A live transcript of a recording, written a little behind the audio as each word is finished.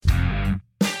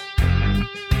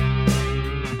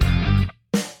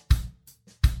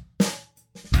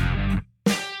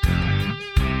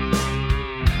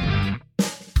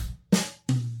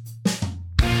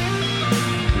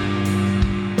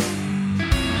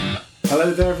Hello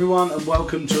there everyone and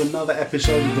welcome to another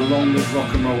episode of the Long Live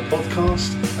Rock and Roll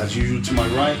podcast. As usual to my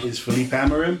right is Felipe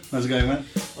Amarim. How's it going, man?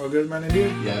 All good, man, and you?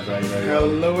 Yeah, very, very well.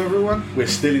 Hello everyone. We're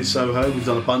still in Soho. We've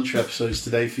done a bunch of episodes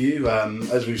today for you.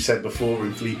 As we've said before, we're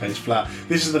in Felipe's flat.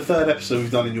 This is the third episode we've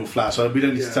done in your flat, so we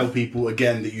don't need to tell people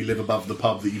again that you live above the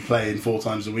pub that you play in 4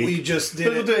 times a week. We just did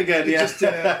but we'll do it again, we yeah. just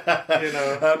did it, you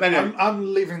know. Anyway.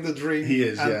 I'm living the dream. He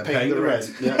is, and paying the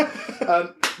rent.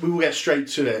 Yeah. We will get straight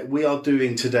to it. We are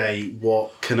doing today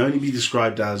what can only be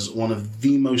described as one of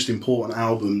the most important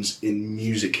albums in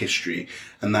music history,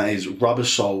 and that is Rubber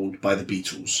Souled by the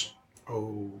Beatles.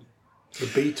 Oh, the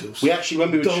Beatles. We actually,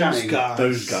 when we were chatting,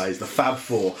 those guys, the Fab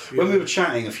Four, when we were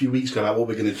chatting a few weeks ago about what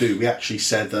we're going to do, we actually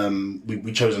said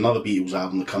we chose another Beatles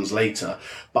album that comes later,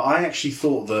 but I actually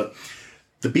thought that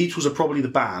the Beatles are probably the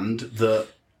band that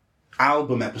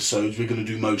album episodes we're going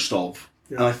to do most of.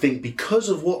 Yeah. And I think because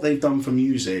of what they've done for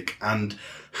music and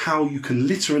how you can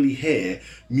literally hear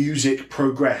music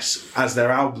progress as their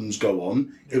albums go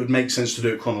on, it would make sense to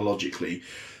do it chronologically.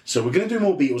 So we're going to do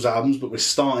more Beatles albums, but we're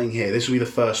starting here. This will be the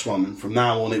first one, and from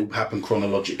now on it will happen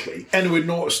chronologically. And we're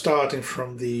not starting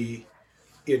from the,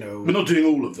 we're not doing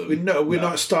all of them. We're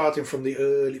not starting from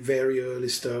the very early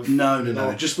stuff.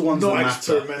 No. Just the ones that matter. Not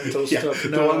experimental stuff.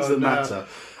 The ones that matter.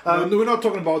 We're not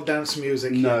talking about dance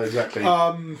music. No, exactly.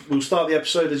 We'll start the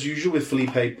episode as usual with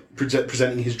Felipe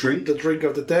presenting his drink. The drink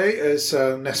of the day is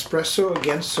Nespresso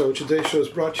again. So today's show is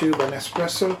brought to you by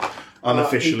Nespresso.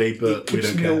 Unofficially, but it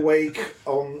keeps me awake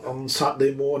on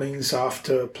Saturday mornings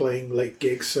after playing late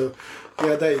gigs. So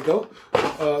yeah, there you go.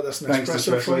 That's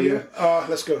Nespresso for you.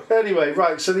 Let's go. Anyway,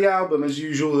 right, so the album, as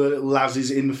usual, the little Laz's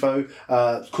info,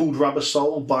 called Rubber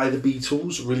Soul by the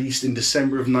Beatles, released in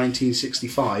December of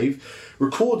 1965.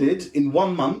 Recorded in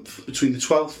 1 month between the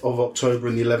 12th of October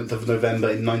and the 11th of November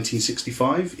in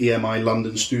 1965, EMI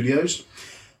London Studios.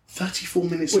 34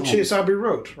 minutes long. Which is Abbey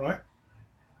Road, right?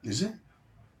 Is it?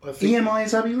 EMI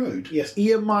is Abbey Road? Yes,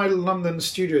 EMI London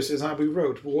Studios is Abbey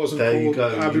Road. It wasn't called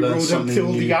Abbey Road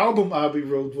until the album Abbey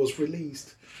Road was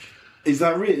released. Is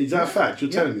that real? Is that a fact?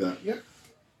 You're telling me that? Yeah.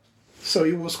 So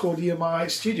it was called EMI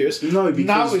Studios. No,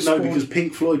 because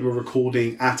Pink Floyd were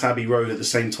recording at Abbey Road at the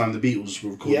same time the Beatles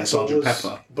were recording Sgt.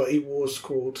 Pepper. But it was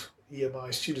called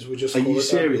EMI Studios. We just Are call you it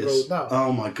serious? Abbey Road now.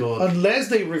 Oh my god! Unless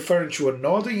they refer to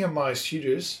another EMI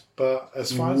Studios, but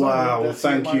as far as I know,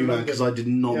 thank EMI you, man, because I did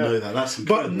not know that. That's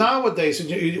incredible. But nowadays,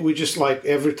 we just like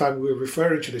every time we're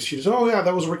referring to the studios. Oh yeah,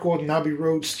 that was recorded in Abbey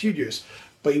Road Studios.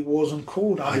 But it wasn't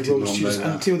called Abbey Road Studios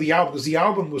until the album, because the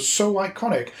album was so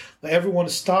iconic that everyone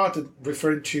started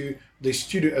referring to the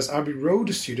studio as Abbey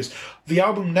Road Studios. The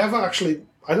album never actually,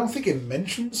 I don't think it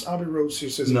mentions Abbey Road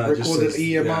Studios. It recorded at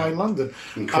EMI London.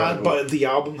 Incredible. But the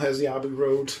album has the Abbey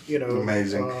Road,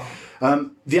 Amazing.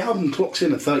 The album clocks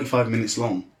in at 35 minutes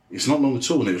long. It's not long at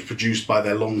all, and it was produced by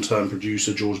their long-term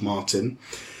producer, George Martin.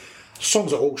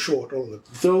 Songs are all short, all of them.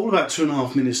 They're all about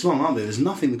 2.5 minutes long, aren't they? There's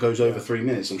nothing that goes over 3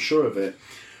 minutes, I'm sure of it.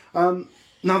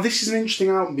 Now, this is an interesting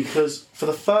album because for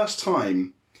the first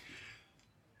time,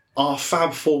 our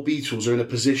Fab Four Beatles are in a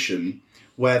position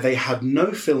where they had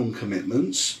no film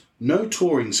commitments, no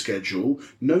touring schedule,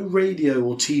 no radio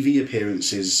or TV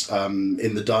appearances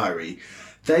in the diary.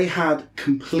 They had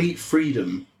complete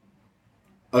freedom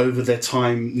over their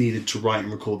time needed to write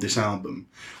and record this album,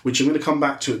 which I'm going to come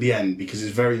back to at the end because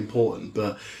it's very important.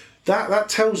 But that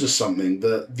tells us something,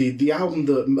 that the album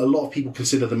that a lot of people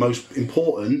consider the most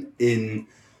important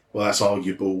that's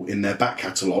arguable, in their back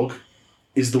catalogue,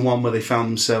 is the one where they found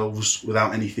themselves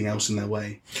without anything else in their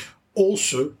way.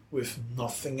 Also, with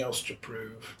nothing else to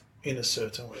prove, in a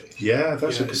certain way. Yeah,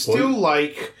 that's a good point. Still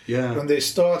when they're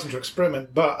starting to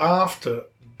experiment, but after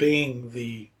being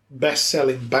the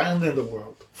best-selling band in the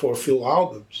world for a few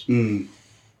albums,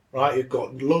 right? You've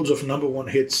got loads of number one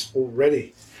hits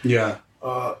already. Yeah.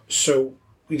 So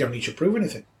you don't need to prove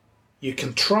anything. You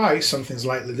can try something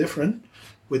slightly different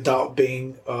without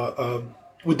being,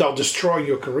 without destroying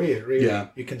your career. Really,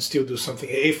 you can still do something.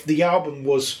 If the album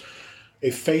was a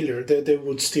failure, they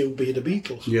would still be the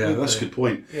Beatles. Yeah, that's a good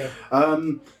point. Yeah.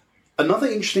 Another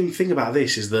interesting thing about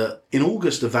this is that in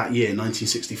August of that year,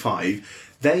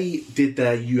 1965, they did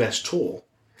their US tour.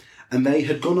 And they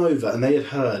had gone over and they had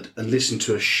heard and listened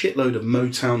to a shitload of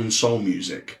Motown and soul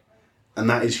music. And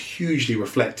that is hugely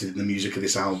reflected in the music of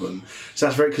this album. So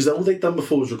that's because all they'd done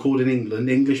before was record in England,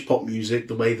 English pop music,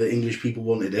 the way that English people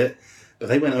wanted it. But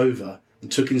they went over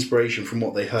and took inspiration from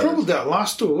what they heard. Probably that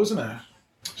last tour, wasn't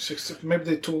it? Maybe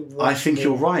they toured. I think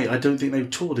you're right. I don't think they've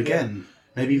toured again.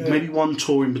 Maybe one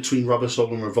tour in between Rubber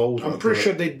Soul and Revolver. I'm pretty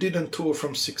sure they didn't tour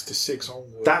from 66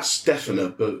 onwards. That's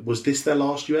definite, but was this their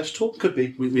last US tour? Could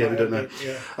be. We don't know.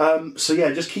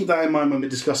 Yeah. Just keep that in mind when we're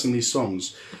discussing these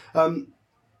songs.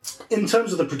 In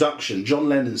terms of the production, John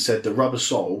Lennon said that Rubber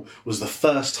Soul was the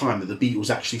first time that the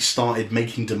Beatles actually started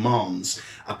making demands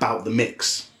about the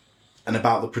mix and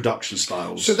about the production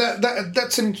styles. So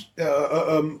that's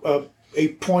a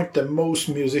point that most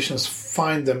musicians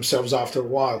find themselves after a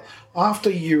while. After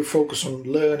you focus on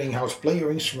learning how to play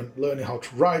your instrument, learning how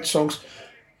to write songs,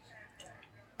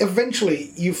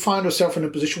 eventually you find yourself in a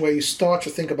position where you start to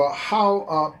think about how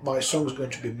are my songs going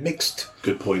to be mixed.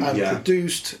 Good point. And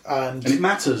produced, and it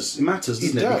matters. It matters,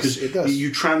 doesn't it? Because it does. You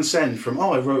transcend from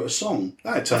I wrote a song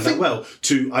that turned out well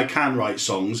to I can write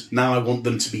songs. Now I want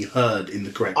them to be heard in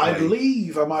the correct way. I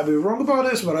believe I might be wrong about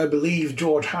this, but I believe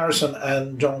George Harrison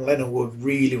and John Lennon were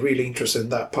really, really interested in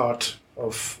that part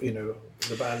of the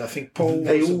band. I think Paul.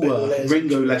 They all were.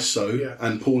 Ringo less so,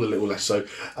 and Paul a little less so.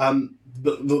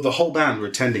 But the whole band were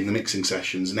attending the mixing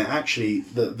sessions, and it actually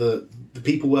the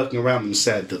people working around them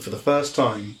said that for the first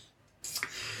time,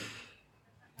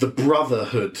 the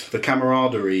brotherhood, the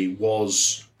camaraderie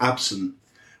was absent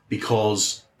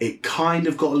because it kind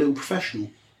of got a little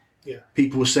professional. Yeah,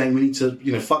 people were saying we need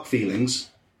to, fuck feelings.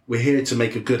 We're here to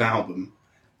make a good album,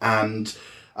 and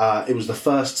it was the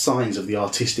first signs of the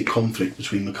artistic conflict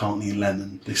between McCartney and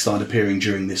Lennon. They started appearing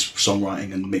during this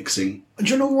songwriting and mixing. And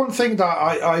you know, one thing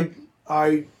that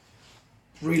I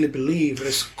really believe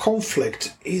is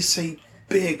conflict is a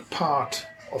big part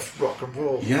of rock and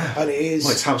roll. Yeah. And it is.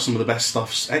 Well, it's how some of the best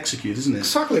stuff's executed, isn't it?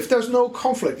 Exactly. If there's no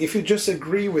conflict, if you just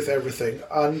agree with everything,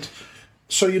 and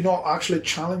so you're not actually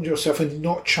challenging yourself and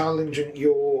not challenging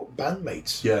your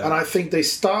bandmates. Yeah. And I think they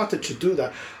started to do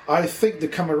that. I think the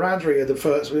camaraderie at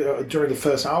during the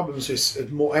first albums is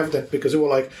more evident because they were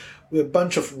like, we're a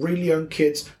bunch of really young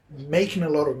kids making a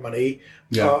lot of money.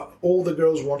 Yeah. All the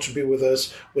girls want to be with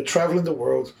us. We're traveling the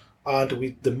world, and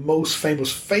we're the most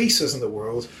famous faces in the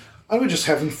world, and we're just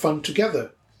having fun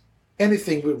together.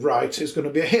 Anything we write is going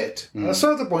to be a hit. And at a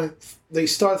certain point, they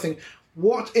start thinking,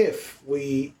 what if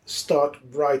we start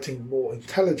writing more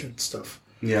intelligent stuff?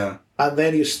 Yeah. And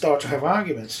then you start to have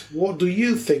arguments. What do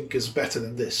you think is better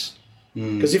than this?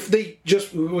 Because if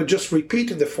we were just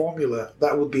repeating the formula,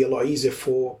 that would be a lot easier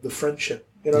for the friendship.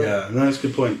 Yeah, no, that's a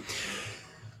good point.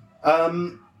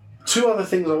 Two other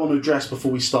things I want to address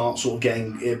before we start sort of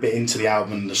getting a bit into the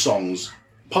album and the songs.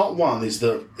 Part one is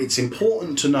that it's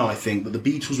important to know, I think, that the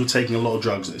Beatles were taking a lot of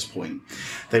drugs at this point.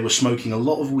 They were smoking a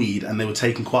lot of weed and they were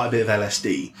taking quite a bit of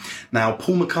LSD. Now,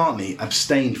 Paul McCartney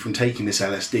abstained from taking this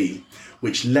LSD,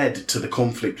 which led to the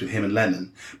conflict with him and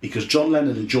Lennon, because John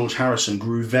Lennon and George Harrison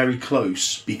grew very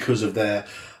close because of their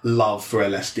love for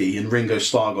LSD, and Ringo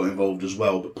Starr got involved as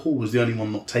well, but Paul was the only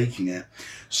one not taking it.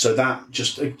 So that,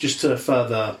 just to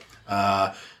further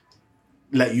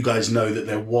let you guys know that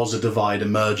there was a divide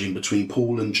emerging between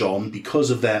Paul and John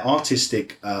because of their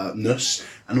artistic-ness,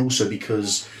 and also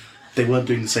because they weren't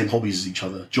doing the same hobbies as each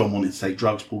other. John wanted to take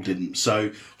drugs, Paul didn't.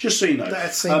 So, just so you know.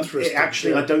 That's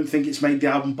interesting. I don't think it's made the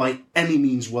album by any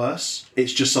means worse.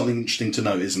 It's just something interesting to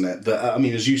know, isn't it? That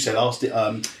as you said,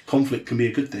 conflict can be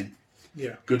a good thing.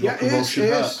 Yeah. Good rock and roll should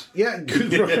hurt. Yeah,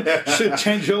 good rock should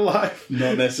change your life.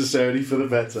 Not necessarily for the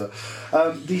better.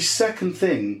 The second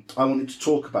thing I wanted to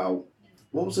talk about,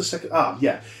 what was the second?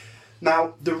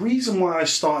 Now, the reason why I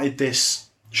started this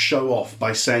show off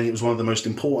by saying it was one of the most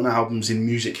important albums in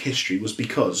music history was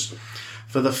because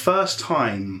for the first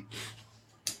time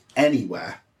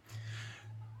anywhere,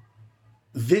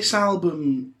 this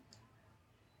album,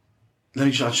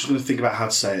 I'm just going to think about how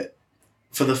to say it.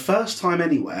 For the first time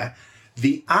anywhere,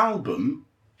 the album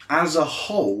as a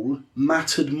whole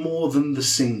mattered more than the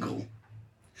single.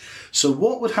 So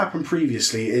what would happen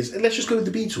previously is, let's just go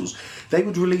with the Beatles. They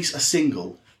would release a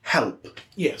single, Help.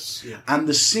 Yes. Yeah. And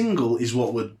the single is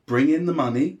what would bring in the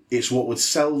money. It's what would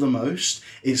sell the most.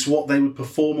 It's what they would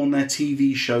perform on their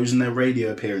TV shows and their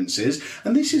radio appearances.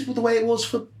 And this is the way it was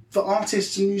for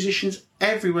artists and musicians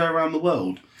everywhere around the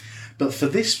world. But for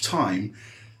this time,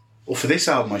 or for this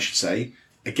album, I should say,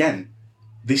 again,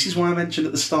 this is why I mentioned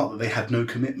at the start that they had no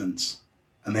commitments.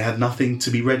 And they had nothing to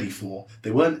be ready for.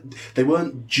 They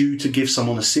weren't due to give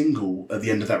someone a single at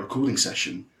the end of that recording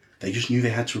session. They just knew they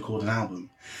had to record an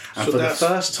album. And so for the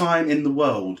first time in the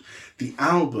world, the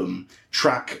album,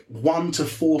 track 1 to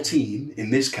 14,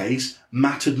 in this case,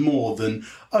 mattered more than,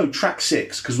 track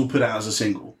 6, because we'll put it out as a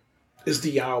single. Is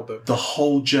the album. The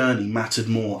whole journey mattered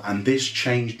more, and this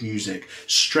changed music.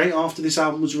 Straight after this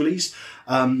album was released,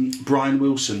 Brian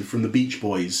Wilson from the Beach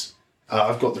Boys,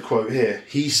 I've got the quote here,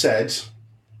 he said...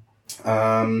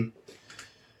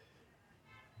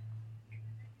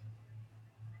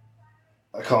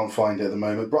 I can't find it at the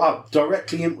moment.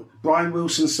 Brian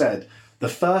Wilson said, the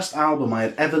first album I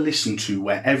had ever listened to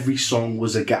where every song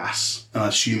was a gas, and I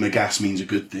assume a gas means a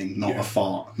good thing, not a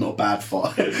fart, not a bad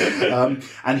fart.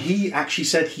 And he actually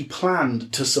said he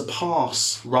planned to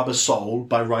surpass Rubber Soul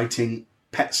by writing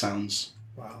Pet Sounds.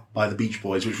 Wow. By the Beach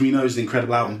Boys, which we know is an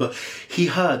incredible album. But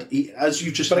as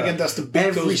you just But heard, again, that's the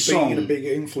Beatles being a big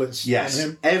influence on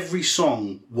him. Every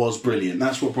song was brilliant.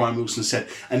 That's what Brian Wilson said.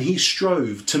 And he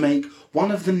strove to make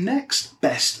one of the next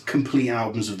best complete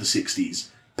albums of the 60s,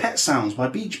 Pet Sounds by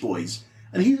Beach Boys.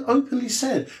 And he openly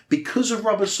said, because of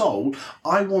Rubber Soul,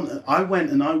 I went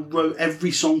and I wrote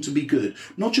every song to be good.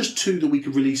 Not just 2 that we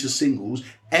could release as singles,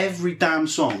 every damn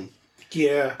song.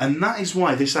 Yeah. And that is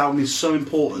why this album is so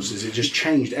important, is it just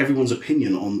changed everyone's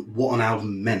opinion on what an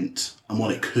album meant and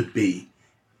what it could be.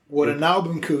 What an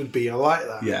album could be, I like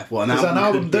that. Yeah, well, an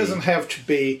album doesn't have to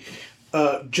be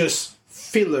just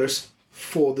fillers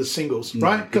for the singles,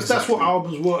 right? Because that's what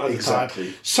albums were at the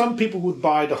time. Some people would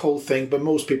buy the whole thing, but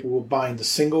most people were buying the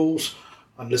singles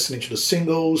and listening to the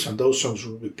singles, and those songs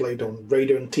would be played on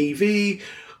radio and TV,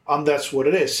 and that's what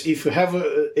it is. If you have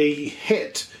a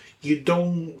hit, you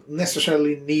don't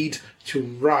necessarily need to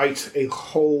write a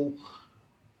whole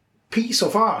piece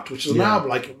of art, which is an album,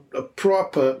 like a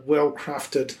proper,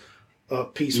 well-crafted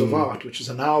piece of art, which is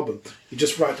an album. You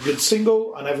just write a good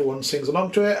single, and everyone sings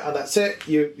along to it, and that's it.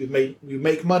 You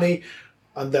make money,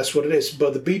 and that's what it is.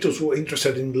 But the Beatles were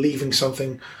interested in leaving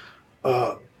something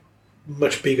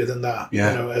much bigger than that.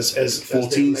 Yeah, you know, as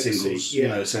 14 singles. You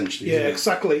know, essentially. Yeah,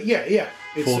 exactly. Yeah.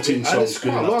 14 songs,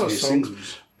 good enough to be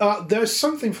singles. There's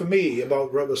something for me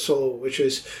about Rubber Soul, which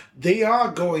is they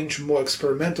are going to more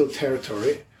experimental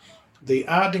territory. They're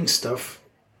adding stuff,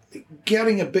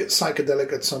 getting a bit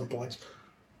psychedelic at some points,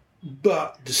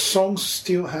 but the songs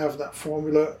still have that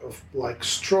formula of like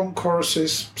strong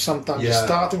choruses, sometimes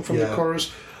starting from the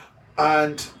chorus,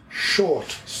 and short,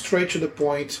 straight to the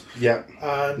point. Yeah,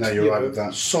 and no, you're right with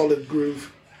that. Solid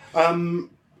groove.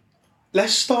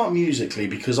 Let's start musically,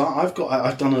 because I've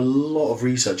done a lot of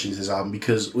research into this album,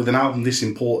 because with an album this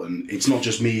important, it's not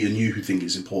just me and you who think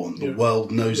it's important. The world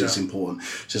knows it's important.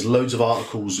 There's loads of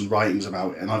articles and writings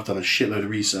about it, and I've done a shitload of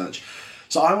research.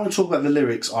 So I want to talk about the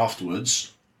lyrics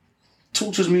afterwards.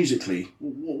 Talk to us musically.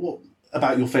 What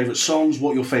about your favourite songs?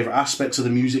 What your favourite aspects of the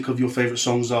music of your favourite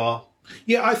songs are?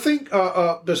 Yeah, I think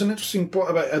there's an interesting point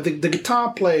about the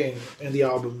guitar playing in the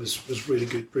album was really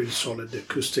good, really solid. The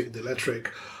acoustic, the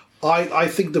electric. I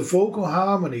think the vocal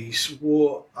harmonies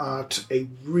were at a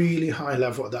really high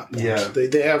level at that point. Yeah.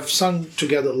 They have sung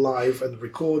together live and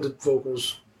recorded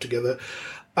vocals together.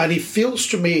 And it feels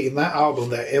to me in that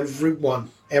album that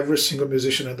every single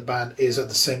musician in the band is at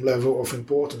the same level of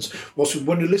importance. Also,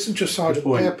 when you listen to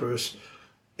Sgt. Pepper's,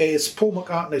 it's Paul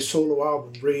McCartney's solo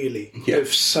album, really,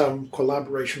 with some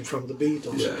collaboration from the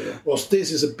Beatles. Yeah. Whilst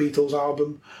this is a Beatles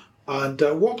album. And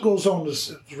What Goes On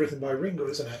is written by Ringo,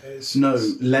 isn't it? No,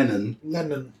 Lennon.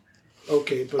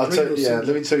 Okay, but let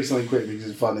me tell you something quick because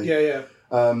it's funny. Yeah.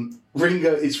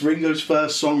 It's Ringo's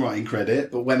first songwriting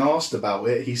credit, but when asked about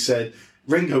it, he said,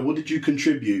 "Ringo, what did you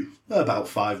contribute?" About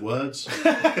 5 words.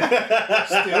 Still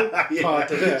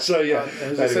part of it. So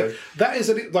anyway. That is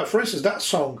like, for instance, that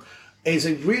song is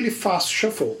a really fast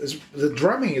shuffle. The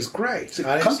drumming is great. It's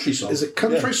a country song. It's a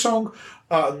country song.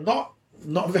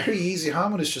 Not very easy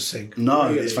harmonies to sing. No,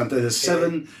 really. It's fantastic.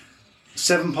 There's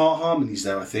 7-part harmonies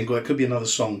there, I think, or it could be another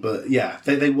song. But yeah,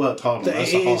 they worked hard on it.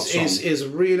 That's a hard song. It's a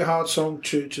really hard song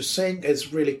to sing.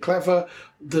 It's really clever.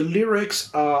 The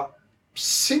lyrics are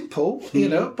simple, you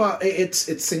know, but it's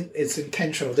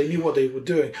intentional. They knew what they were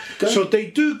doing. So they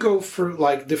do go through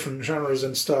like different genres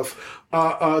and stuff.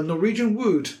 Norwegian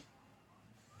Wood.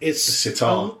 It's the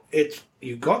sitar.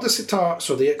 You got the sitar,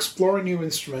 so they explore new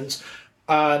instruments.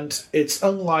 And it's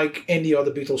unlike any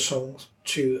other Beatles songs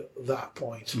to that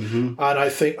point. Mm-hmm. And I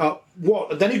think,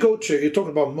 then you're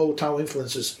talking about Motown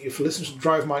influences. If you listen to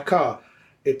Drive My Car,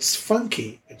 it's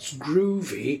funky, it's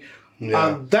groovy. Yeah.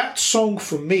 And that song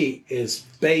for me is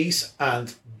bass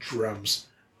and drums,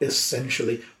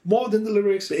 essentially. More than the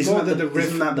lyrics, more than the riff.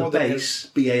 Isn't that the bass,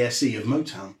 B-A-S-E, of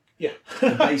Motown? Yeah.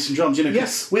 The bass and drums,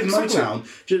 Yes, with Motown,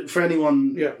 for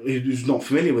anyone who's not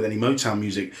familiar with any Motown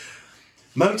music,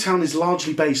 Motown is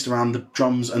largely based around the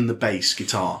drums and the bass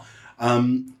guitar.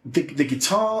 The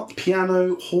guitar,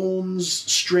 piano, horns,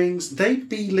 strings, they'd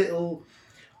be little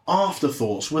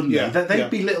afterthoughts, wouldn't they? They'd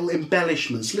be little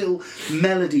embellishments, little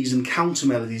melodies and counter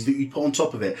melodies that you put on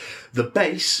top of it. The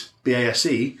bass,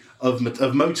 B-A-S-E, of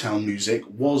Motown music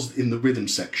was in the rhythm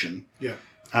section. Yeah.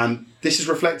 And this is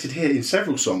reflected here in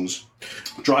several songs.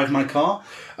 Drive My Car,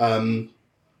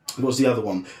 What's the other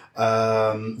one?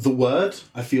 The Word.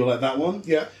 I feel like that one.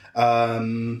 Yeah.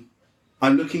 I'm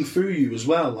Looking Through You as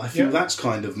well. I feel that's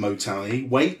kind of Motown-y.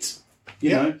 Wait. You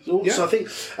know. So I think...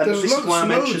 And this is why I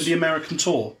mentioned the American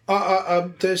tour.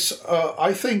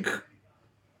 I think...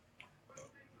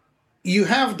 You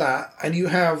have that, and you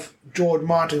have George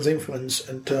Martin's influence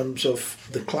in terms of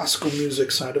the classical music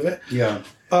side of it. Yeah.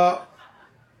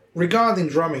 Regarding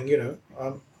drumming,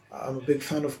 I'm a big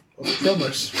fan of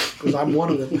drummers, because I'm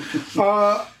one of them.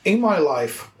 In My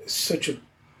Life, it's such a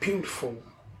beautiful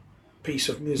piece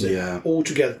of music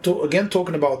altogether. Again,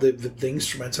 talking about the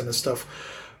instruments and the stuff,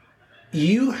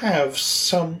 you have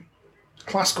some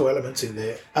classical elements in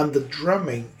there, and the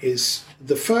drumming is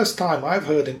the first time I've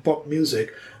heard in pop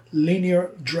music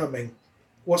linear drumming.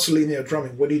 What's linear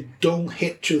drumming? When you don't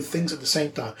hit two things at the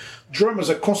same time. Drummers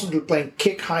are constantly playing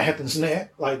kick, hi-hat, and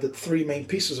snare, like the three main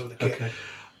pieces of the kick. Okay.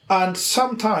 And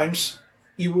sometimes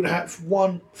you would have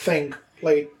one thing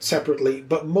played separately,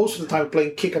 but most of the time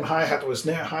playing kick and hi-hat or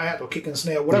snare, hi-hat or kick and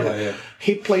snare, whatever.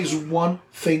 He plays one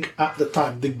thing at the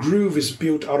time. The groove is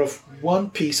built out of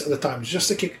one piece at a time. Just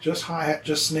a kick, just hi-hat,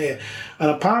 just snare. And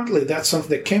apparently that's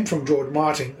something that came from George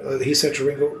Martin. He said to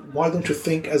Ringo, why don't you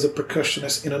think as a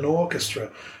percussionist in an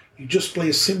orchestra? You just play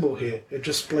a cymbal here. You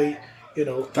just play...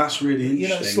 that's really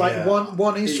interesting. It's like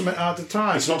one instrument at a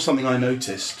time. It's not something I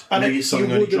noticed. And maybe it's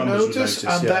something only drummers would notice.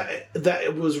 And that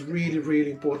it was really,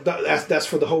 really important. That's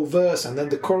for the whole verse, and then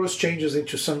the chorus changes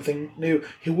into something new.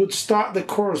 He would start the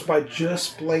chorus by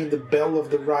just playing the bell of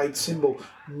the right cymbal,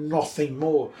 nothing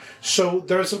more. So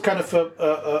there's a kind of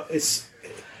it's.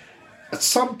 At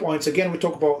some points, again, we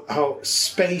talk about how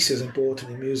space is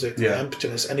important in music,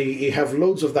 emptiness, and you have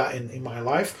loads of that in My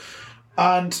Life,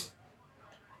 and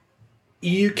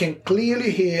you can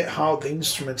clearly hear how the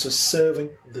instruments are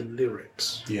serving the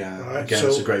lyrics. Yeah, right? Again,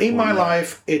 that's a great point. In My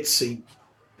Life, it's a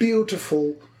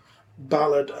beautiful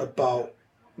ballad about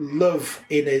love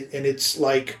in it, and it's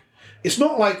like, it's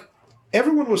not like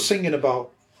everyone was singing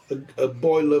about a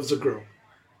boy loves a girl.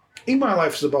 In My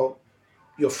Life is about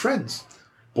your friends.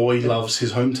 Boy loves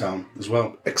his hometown as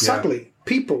well. Exactly. Yeah.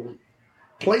 People,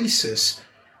 places,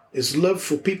 is love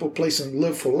for people, place, and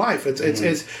love for life.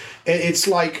 It's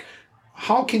like,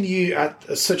 how can you,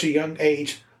 at such a young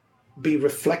age, be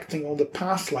reflecting on the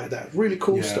past like that? Really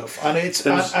cool stuff. And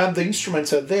and the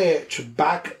instruments are there to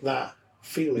back that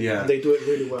feeling. Yeah. And they do it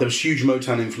really well. There's huge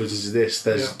Motown influences of this.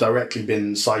 There's directly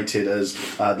been cited as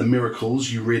The Miracles,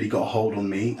 You Really Got a Hold on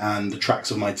Me, and The Tracks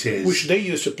of My Tears. Which they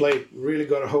used to play, Really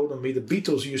Got a Hold on Me. The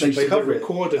Beatles used to play, they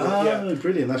recorded it. Oh,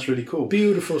 brilliant. That's really cool.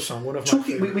 Beautiful song. One of my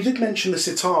favorites. We did mention the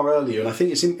sitar earlier, and I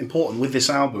think it's important with this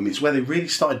album. It's where they really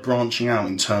started branching out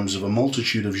in terms of a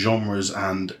multitude of genres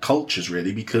and cultures,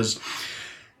 really, because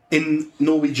in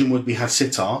Norwegian wood we had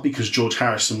sitar, because George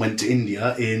Harrison went to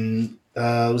India in...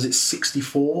 was it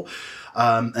 64?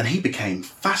 And he became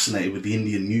fascinated with the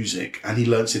Indian music, and he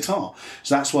learned sitar.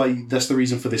 So that's the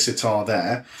reason for the sitar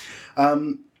there.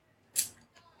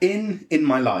 In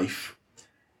My Life,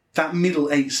 that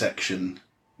middle 8 section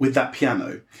with that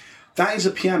piano, that is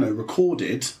a piano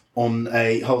recorded on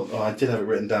a... I did have it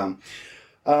written down.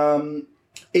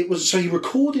 He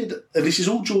recorded, this is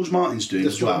all George Martin's doing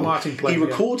as well. He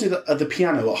recorded the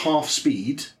piano at half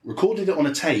speed, recorded it on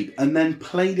a tape, and then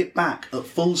played it back at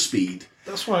full speed.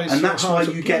 That's why and that's why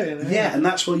you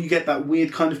get that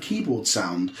weird kind of keyboard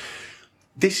sound.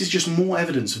 This is just more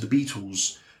evidence of the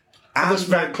Beatles. And that's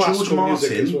very George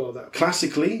Martin, as well,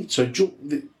 classically,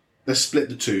 let's split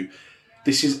the two.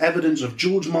 This is evidence of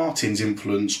George Martin's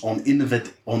influence on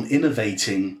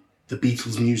innovating the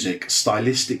Beatles' music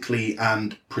stylistically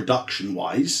and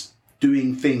production-wise,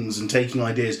 doing things and taking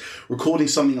ideas, recording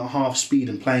something at half speed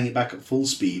and playing it back at full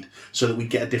speed so that we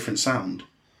get a different sound.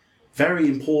 Very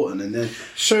important. And then,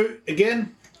 so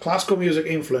again, classical music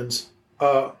influence,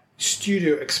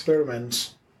 studio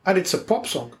experiments, and it's a pop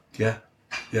song. Yeah,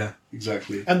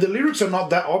 exactly. And the lyrics are not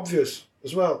that obvious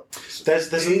as well. It's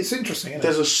interesting. Isn't it?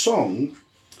 There's a song.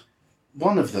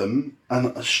 One of them,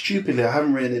 and stupidly I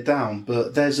haven't written it down,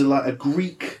 but there's a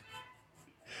Greek...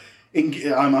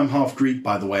 I'm half Greek,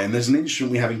 by the way, and there's an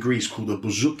instrument we have in Greece called a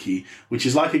bouzouki, which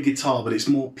is like a guitar, but it's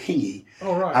more pingy.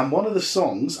 Oh, right. And one of the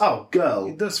songs... Oh, Girl.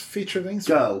 It does feature the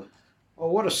instrument. Girl. Oh,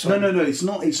 what a song. No, it's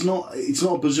not a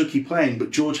bouzouki playing,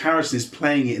 but George Harrison is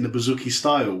playing it in the bouzouki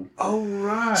style. Oh,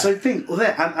 right. So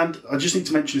and I just need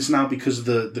to mention this now because of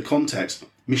the context.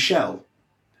 Michelle,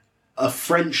 a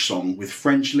French song with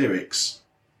French lyrics.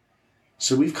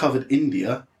 So we've covered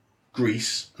India,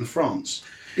 Greece, and France.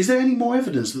 Is there any more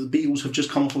evidence that the Beatles have just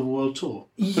come off of a world tour?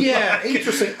 Yeah,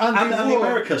 interesting. And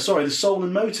America, the soul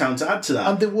and Motown to add to that.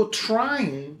 And they were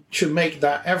trying to make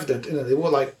that evident. You know, they were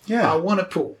like, I want to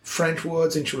put French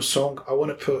words into a song. I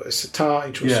want to put a sitar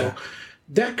into a song.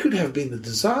 That could have been a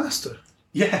disaster.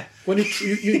 Yeah. When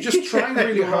you're just trying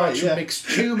really hard to mix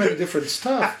too many different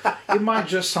stuff, it might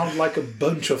just sound like a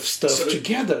bunch of stuff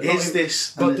together.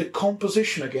 But the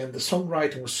composition, again, the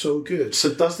songwriting was so good.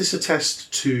 So does this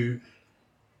attest to...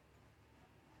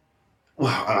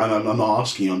 Well, I'm not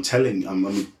asking you,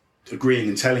 I'm agreeing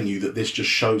and telling you that this just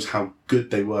shows how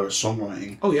good they were at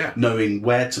songwriting. Oh, yeah. Knowing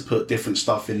where to put different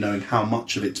stuff in, knowing how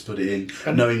much of it to put it in,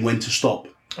 and knowing when to stop.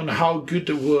 And how good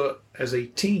they were as a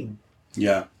team.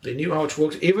 Yeah. They knew how it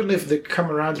worked, even if the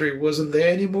camaraderie wasn't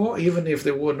there anymore, even if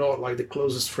they were not like the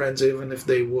closest friends, even if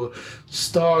they were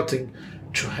starting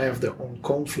to have their own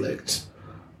conflicts,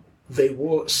 they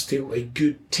were still a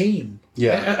good team.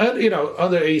 Yeah. And you know,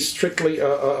 under a strictly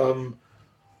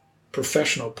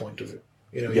professional point of view.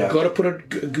 You know, you've got to put a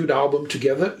good album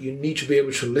together. You need to be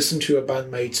able to listen to your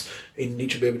bandmates. You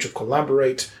need to be able to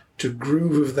collaborate, to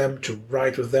groove with them, to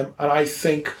write with them. And I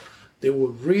think they were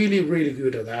really, really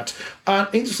good at that. And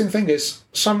interesting thing is,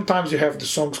 sometimes you have the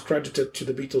songs credited to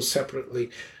the Beatles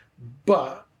separately,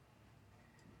 but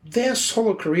their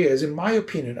solo careers, in my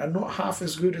opinion, are not half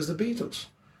as good as the Beatles.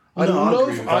 I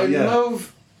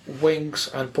love Wings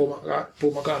and Paul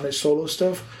McCartney's solo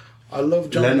stuff. I love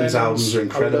John Lennon's albums are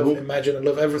incredible. I love Imagine. I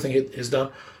love everything he's done.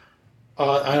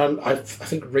 And I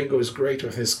think Ringo is great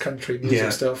with his country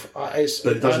music stuff. But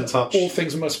it doesn't touch. All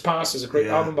Things Must Pass is a great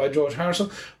album by George Harrison.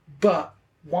 But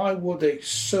why were they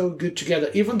so good together?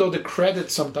 Even though the credit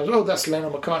sometimes, that's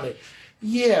Lennon McCartney.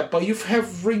 Yeah, but you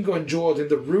have Ringo and George in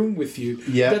the room with you.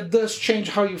 Yeah. That does change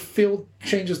how you feel,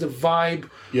 changes the vibe.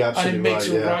 Yeah, absolutely. And it makes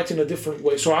you write in a different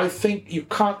way. So I think you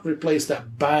can't replace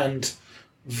that band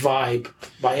vibe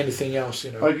by anything else,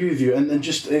 you know. I agree with you. And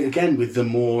just, again, with the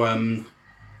more...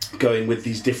 going with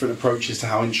these different approaches to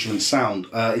how instruments sound.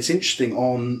 It's interesting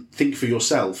on Think For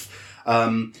Yourself.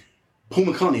 Paul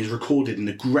McCartney has recorded an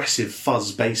aggressive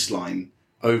fuzz bass line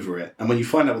over it. And when you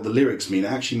find out what the lyrics mean,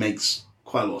 it actually makes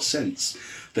quite a lot of sense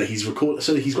that he's recorded.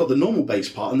 So he's got the normal bass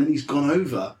part and then he's gone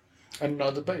over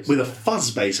another bass with a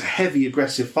fuzz bass, a heavy,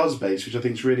 aggressive fuzz bass, which I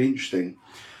think is really interesting.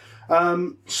 I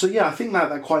think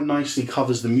that quite nicely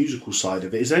covers the musical side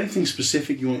of it. Is there anything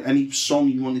specific any song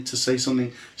you wanted to say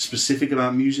something specific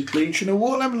about musically? Do you know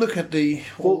what? Let me look at the...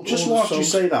 just whilst you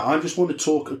say that, I just want to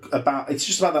talk about... It's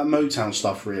just about that Motown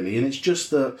stuff, really, and it's just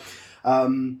that...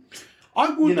 I'm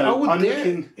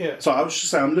looking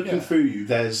through you.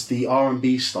 There's the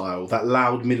R&B style, that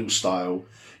loud middle style.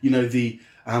 You know,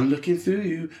 I'm looking through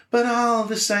you, but all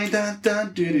the same...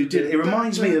 It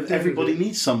reminds me of Everybody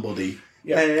Needs Somebody.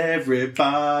 Yeah.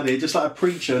 Everybody, just like a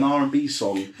preacher, an R&B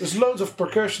song. There's loads of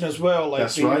percussion as well. Like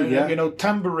that's right, yeah. You know,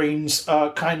 tambourines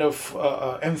are kind of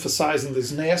emphasizing the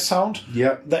snare sound.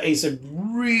 Yeah. That is a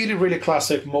really, really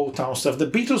classic Motown stuff. The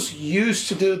Beatles used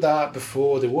to do that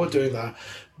before. They were doing that.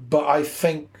 But I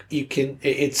think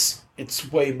it's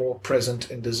way more present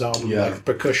in this album. Yeah. Like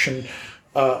percussion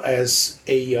as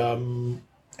a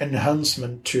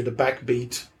enhancement to the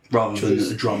backbeat. Rather than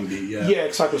a drum beat, yeah. Yeah,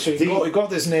 exactly. So you got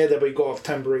this snare there, but you got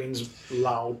tambourines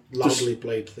loudly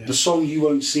played there. The song You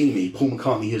Won't See Me, Paul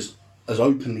McCartney has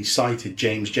openly cited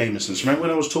James Jamerson. So remember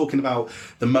when I was talking about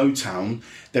the Motown,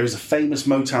 there is a famous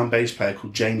Motown bass player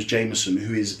called James Jamerson,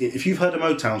 who is, if you've heard a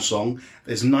Motown song,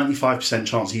 there's a 95%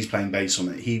 chance he's playing bass on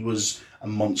it. He was a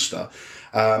monster.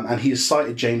 And he has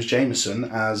cited James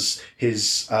Jamerson as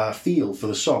his feel for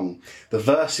the song. The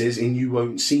verses in You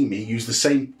Won't See Me use the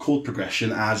same chord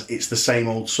progression as It's the Same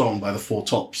Old Song by the Four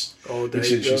Tops. Oh, there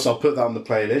you go. So I'll put that on the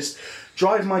playlist.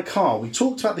 Drive My Car. We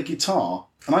talked about the guitar,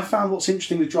 and I found what's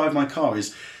interesting with Drive My Car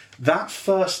is that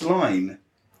first line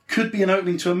could be an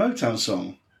opening to a Motown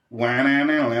song.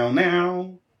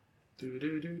 Wow-now-now-now-now.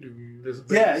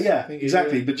 Yeah,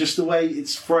 exactly. But just the way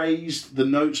it's phrased, the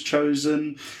notes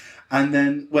chosen... And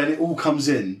then when it all comes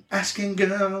in, asking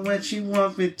girl where she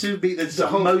wants me to be, there's a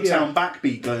Motown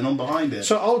backbeat going on behind it.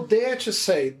 So I'll dare to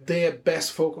say their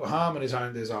best vocal harmonies are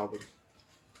in this album.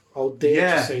 I'll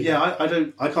dare to say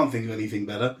that. I can't think of anything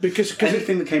better. Because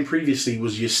anything that came previously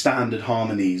was your standard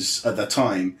harmonies at that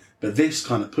time, but this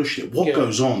kind of pushed it. What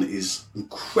goes on is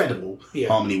incredible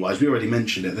harmony-wise. We already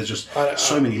mentioned it. There's just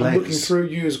so many layers. Looking Through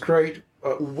You is great.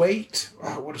 Wait,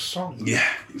 what a song! Yeah,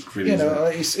 it's really.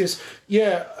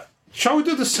 Shall we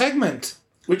do the segment?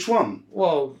 Which one?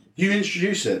 Well, you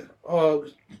introduce it.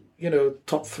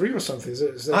 Top 3 or something.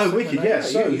 Is that oh, wicked! Yeah.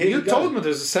 So you told me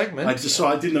there's a segment. I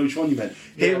didn't know which one you meant.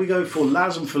 Here we go for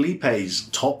Laz and Felipe's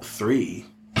top 3.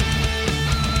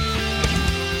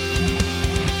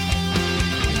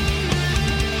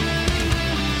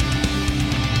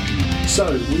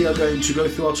 So we are going to go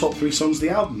through our top 3 songs of the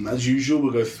album. As usual,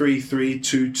 we'll go 3, 3,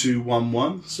 2, 2, 1,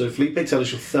 1. So Felipe, tell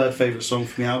us your third favourite song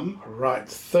from the album. Right,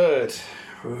 third.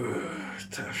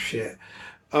 Tough shit.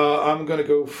 I'm going to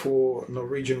go for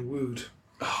Norwegian Wood.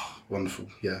 Oh, wonderful,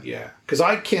 yeah. Yeah, because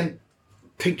I can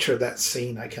picture that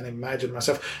scene. I can imagine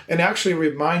myself. And it actually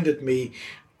reminded me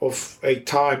of a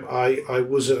time I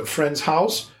was at a friend's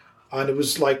house, and it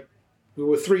was like we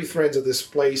were 3 friends at this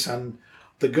place, and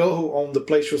the girl who owned the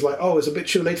place was like, "Oh, it's a bit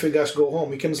too late for you guys to go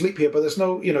home. You can sleep here, but there's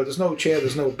no chair,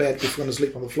 there's no bed if you're going to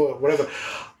sleep on the floor or whatever."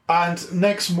 And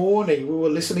next morning, we were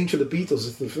listening to the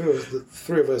Beatles, the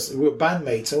 3 of us, we were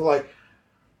bandmates, and we're like,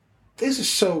 "This is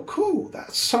so cool,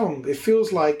 that song." It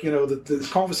feels like, the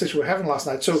conversation we were having last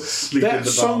night. So that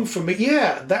song for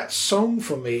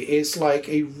me, is like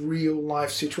a real life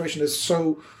situation. It's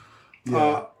so...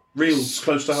 real,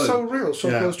 close to home. So real,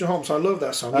 close to home. So I love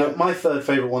that song. My third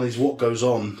favourite one is What Goes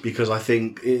On, because I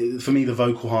think, for me, the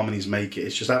vocal harmonies make it.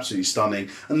 It's just absolutely stunning.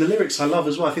 And the lyrics I love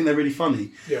as well. I think they're really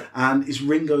funny. Yeah. And it's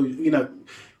Ringo,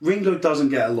 Ringo doesn't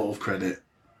get a lot of credit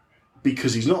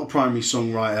because he's not a primary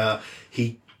songwriter.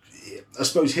 I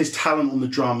suppose his talent on the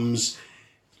drums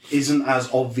isn't as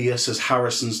obvious as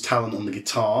Harrison's talent on the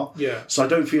guitar. Yeah. So I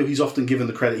don't feel he's often given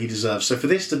the credit he deserves. So for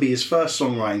this to be his first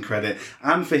songwriting credit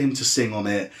and for him to sing on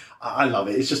it, I love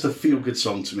it. It's just a feel-good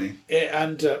song to me.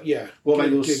 What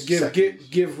about your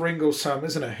give Ringo some,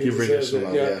 isn't it? Give Ringo some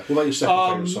love, yeah. What about your second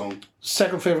favourite song?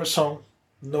 Second favourite song,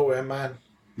 Nowhere Man.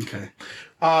 Okay.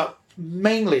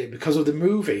 Mainly because of the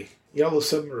movie Yellow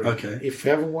Submarine. Okay. If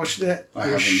you haven't watched it,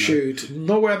 you should.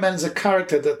 Nowhere Man's a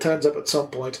character that turns up at some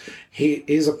point. He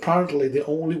is apparently the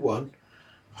only one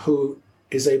who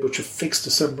is able to fix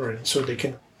the submarine so they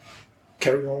can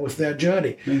carry on with their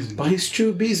journey. Amazing. But he's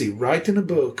too busy writing a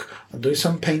book and doing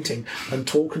some painting and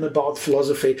talking about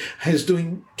philosophy. He's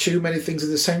doing too many things at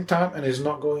the same time and he's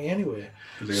not going anywhere.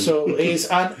 Brilliant. So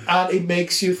and it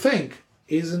makes you think,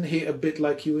 isn't he a bit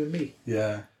like you and me?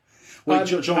 Yeah. Well,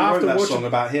 John wrote that song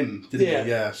about him, didn't he?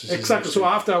 Yeah, exactly. So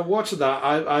after I watched that,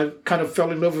 I kind of fell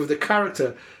in love with the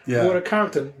character. Yeah. What a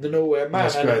character, the Nowhere Man.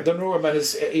 That's great. The Nowhere Man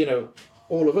is,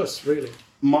 all of us, really.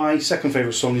 My second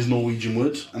favourite song is Norwegian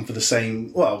Wood, and for the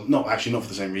same... Well, not for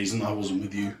the same reason. I wasn't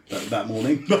with you that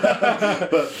morning. But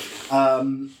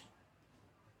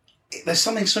there's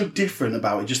something so different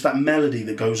about it. Just that melody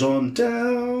that goes on.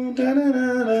 Down, down, down,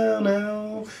 down,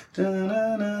 down,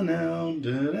 down, down,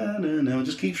 down, down,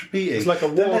 just keeps repeating. It's like a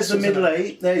waltz. Then there's the middle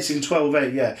 8. There it's in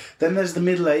 12/8, yeah. Then there's the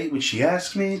middle 8, which she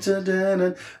asked me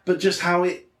to... But just how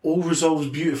it all resolves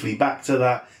beautifully back to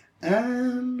that...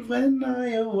 And when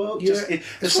I awoke... Yeah.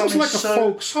 It's almost like a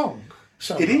folk song.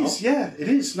 Somehow. It is, yeah. It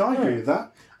is. No, I agree with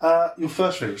that. Your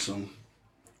first favourite song?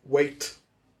 Wait.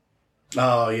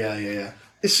 Oh, yeah.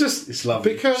 It's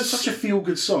lovely. Because it's such a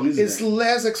feel-good song, isn't it? It's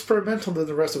less experimental than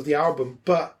the rest of the album,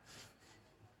 but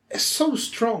it's so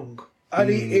strong.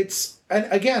 And and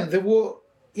again, there were,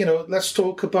 let's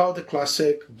talk about the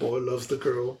classic boy loves the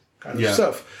girl kind of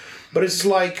stuff. But it's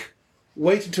like,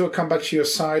 wait until I come back to your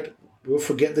side, we'll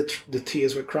forget the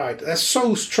tears we cried. That's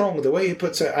so strong, the way he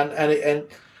puts it, and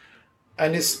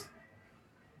it's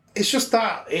just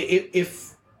that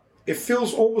it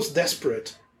feels almost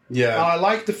desperate. Yeah, and I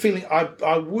like the feeling. I'm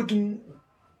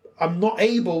not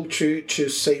able to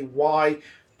say why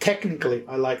technically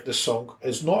I like the song.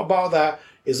 It's not about that.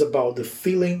 It's about the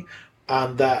feeling,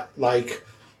 and that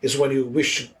is when you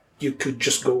wish you could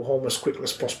just go home as quickly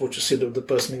as possible to see the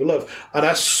person you love. And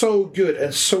that's so good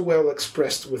and so well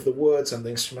expressed with the words and the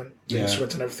instrument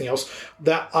and everything else,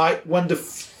 that when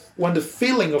the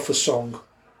feeling of a song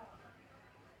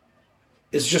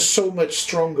is just so much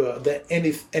stronger than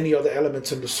any other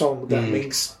elements in the song, that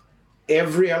means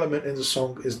every element in the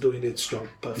song is doing its job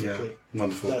perfectly. Yeah,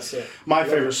 wonderful. That's it. My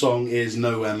favourite song is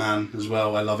Nowhere Man as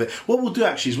well. I love it. What we'll do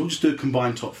actually is we'll just do a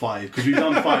combined top 5, because we've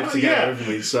done 5 together, haven't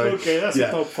we? So okay, that's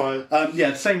a top 5.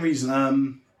 The same reason.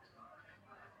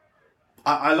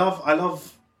 I love. I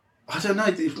don't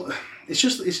know.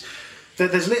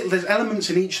 There's elements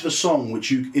in each of the songs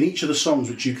which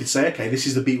you could say, okay, this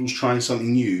is the Beatles trying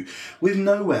something new. With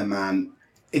Nowhere Man,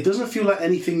 it doesn't feel like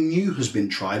anything new has been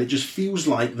tried. It just feels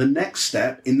like the next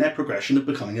step in their progression of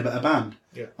becoming a better band.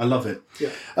 Yeah, I love it. Yeah,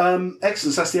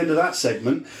 excellent. So that's the end of that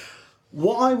segment.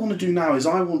 What I want to do now is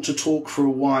I want to talk for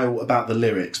a while about the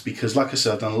lyrics, because, like I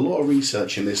said, I've done a lot of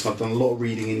research in this and I've done a lot of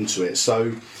reading into it.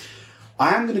 So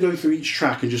I am going to go through each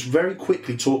track and just very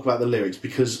quickly talk about the lyrics,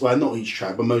 because, well, not each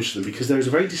track, but most of them, because there is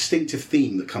a very distinctive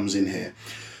theme that comes in here.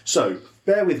 So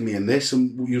bear with me in this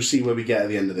and you'll see where we get at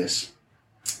the end of this.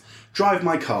 Drive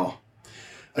my car.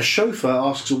 A chauffeur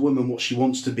asks a woman what she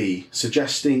wants to be,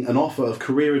 suggesting an offer of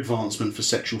career advancement for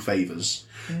sexual favours.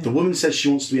 The woman says she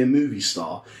wants to be a movie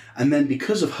star, and then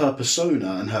because of her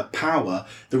persona and her power,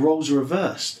 the roles are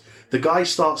reversed. The guy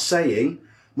starts saying,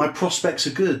 "My prospects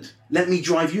are good. Let me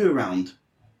drive you around.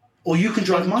 Or you can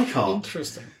drive my car."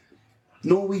 Interesting.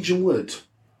 Norwegian Wood.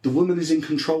 The woman is in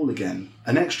control again.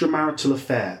 An extramarital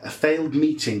affair, a failed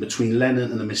meeting between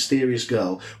Lennon and a mysterious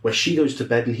girl where she goes to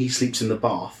bed and he sleeps in the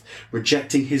bath.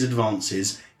 Rejecting his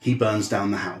advances, he burns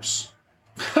down the house.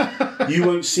 You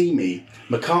Won't See Me.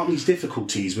 McCartney's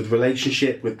difficulties with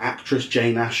relationship with actress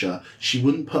Jane Asher. She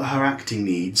wouldn't put her acting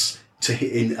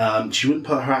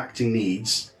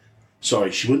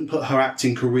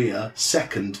career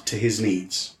second to his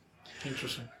needs.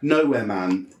 Interesting. Nowhere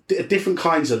Man. Different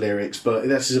kinds of lyrics, but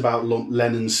this is about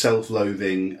Lennon's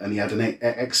self-loathing, and he had an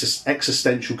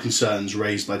existential concerns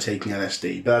raised by taking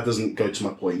LSD, but that doesn't go to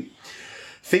my point.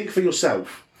 Think for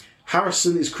yourself.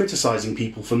 Harrison is criticising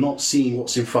people for not seeing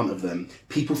what's in front of them.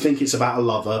 People think it's about a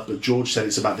lover, but George said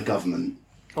it's about the government.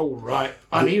 Oh, right.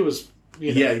 And he was...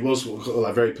 Yeah, he was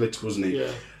very political, wasn't he?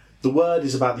 Yeah. The word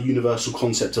is about the universal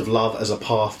concept of love as a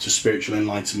path to spiritual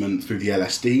enlightenment through the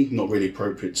LSD. Not really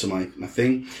appropriate to my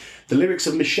thing. The lyrics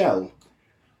of Michelle.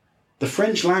 The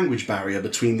French language barrier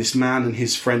between this man and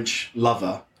his French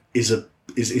lover is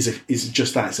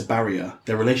just that. It's a barrier.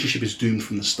 Their relationship is doomed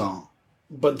from the start.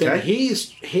 But then he's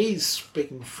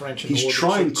speaking French in he's order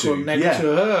trying to connect to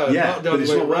her. Yeah, not the but it's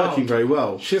not working very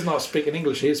well. She's not speaking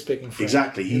English. He's speaking French.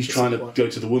 Exactly. He's trying to go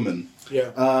to the woman.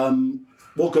 Yeah.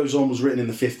 What Goes On was written in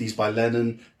the 50s by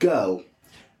Lennon. Girl.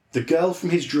 The girl from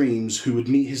his dreams who would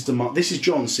meet his demand. This is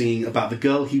John singing about the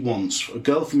girl he wants, a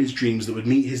girl from his dreams that would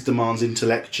meet his demands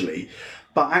intellectually.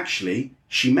 But actually,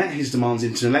 she met his demands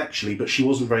intellectually, but she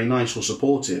wasn't very nice or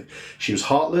supportive. She was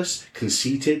heartless,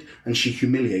 conceited, and she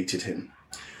humiliated him.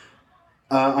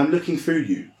 I'm looking through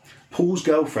you. Paul's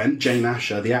girlfriend, Jane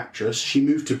Asher, the actress, she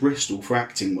moved to Bristol for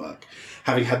acting work.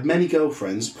 Having had many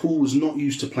girlfriends, Paul was not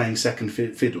used to playing second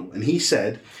fiddle, and he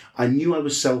said, "I knew I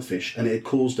was selfish and it had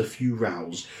caused a few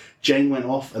rows. Jane went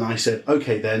off and I said,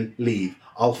 okay then, leave.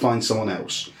 I'll find someone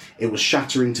else. It was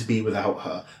shattering to be without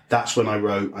her. That's when I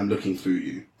wrote, I'm looking through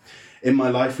you." In my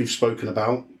life, we've spoken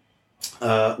about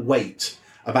Wait,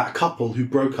 about a couple who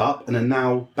broke up and are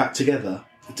now back together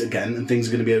again and things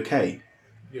are going to be okay.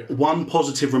 Yeah. One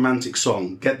positive romantic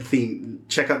song. Get the theme.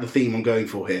 Check out the theme I'm going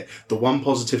for here. The one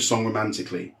positive song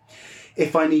romantically.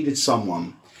 If I Needed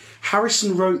Someone.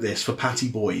 Harrison wrote this for Pattie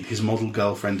Boyd, his model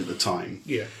girlfriend at the time.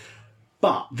 Yeah.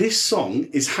 But this song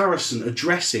is Harrison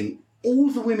addressing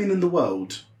all the women in the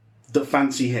world that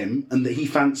fancy him and that he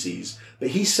fancies. But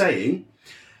he's saying,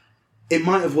 it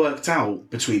might have worked out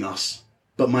between us,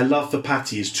 but my love for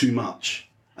Pattie is too much.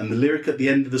 And the lyric at the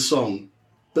end of the song,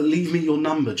 but leave me your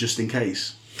number just in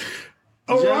case.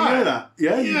 Did you hear that?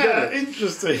 Yeah, you get it.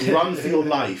 Interesting. Run for Your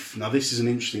Life. Now, this is an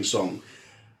interesting song.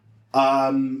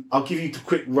 I'll give you a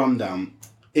quick rundown.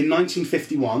 In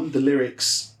 1951, the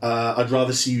lyrics, I'd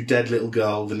rather see you dead, little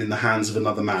girl, than in the hands of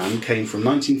another man, came from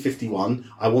 1951,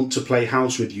 I Want to Play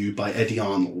House with You by Eddie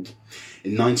Arnold.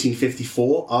 In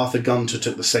 1954, Arthur Gunter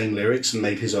took the same lyrics and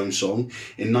made his own song.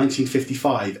 In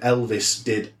 1955, Elvis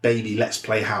did Baby, Let's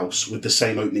Play House with the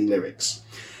same opening lyrics.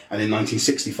 And in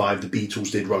 1965, the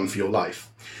Beatles did Run for Your Life.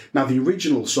 Now, the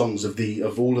original songs of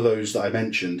all of those that I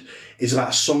mentioned is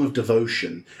about a song of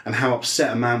devotion and how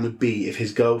upset a man would be if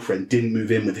his girlfriend didn't move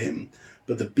in with him.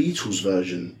 But the Beatles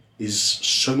version is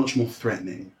so much more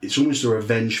threatening. It's almost a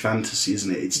revenge fantasy,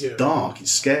 isn't it? It's dark,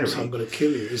 it's scary. So I'm going to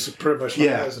kill you. It's pretty much like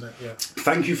that, isn't it? Yeah.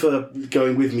 Thank you for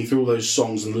going with me through all those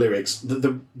songs and lyrics.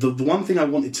 The one thing I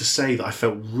wanted to say that I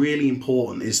felt really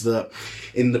important is that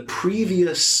in the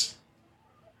previous...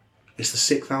 It's the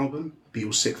sixth album?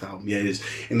 Beatles' sixth album. Yeah, it is.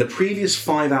 In the previous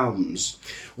 5 albums,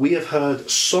 we have heard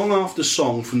song after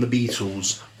song from the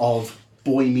Beatles of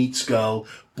boy meets girl,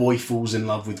 boy falls in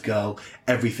love with girl,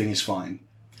 everything is fine.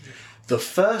 The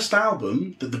first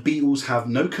album that the Beatles have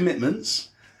no commitments,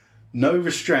 no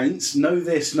restraints, no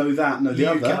this, no that, no the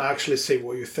other. You can actually say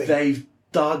what you think. They've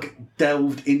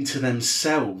delved into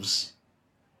themselves.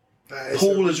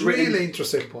 Paul has written really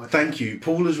interesting point. Thank you.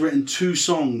 Paul has written 2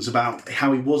 songs about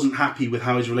how he wasn't happy with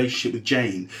how his relationship with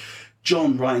Jane.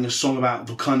 John writing a song about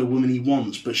the kind of woman he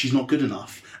wants, but she's not good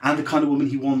enough, and the kind of woman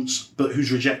he wants, but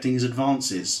who's rejecting his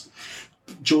advances.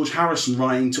 George Harrison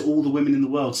writing to all the women in the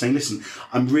world, saying, "Listen,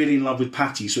 I'm really in love with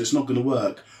Pattie, so it's not going to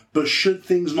work. But should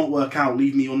things not work out,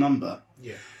 leave me your number."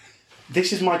 Yeah.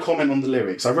 This is my comment on the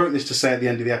lyrics. I wrote this to say at the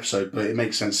end of the episode, but it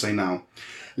makes sense to say now.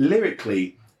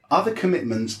 Lyrically, Other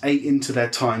commitments ate into their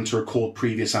time to record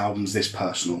previous albums this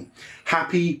personal.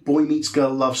 Happy boy meets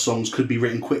girl love songs could be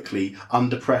written quickly,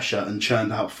 under pressure, and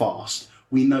churned out fast.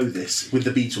 We know this with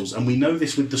the Beatles, and we know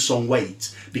this with the song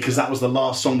Wait, because that was the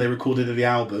last song they recorded of the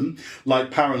album,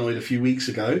 like Paranoid a few weeks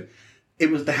ago.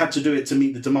 They had to do it to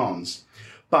meet the demands.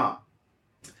 But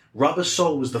Rubber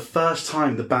Soul was the first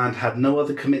time the band had no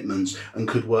other commitments and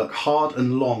could work hard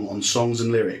and long on songs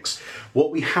and lyrics. What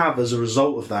we have as a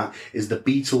result of that is the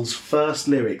Beatles' first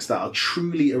lyrics that are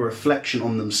truly a reflection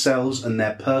on themselves and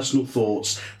their personal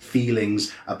thoughts,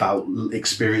 feelings about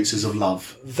experiences of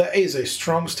love. That is a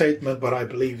strong statement, but I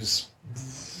believe it's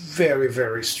very,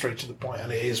 very straight to the point,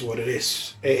 and it is what it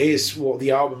is. It is what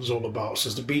the album's all about. So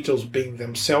it's the Beatles being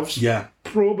themselves,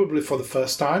 probably for the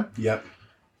first time. Yeah.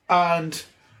 And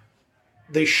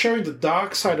they show the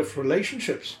dark side of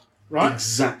relationships, right?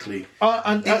 Exactly.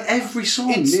 And in every song,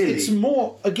 nearly. It's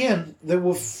more, again, they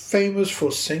were famous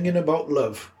for singing about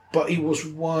love, but it was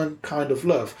one kind of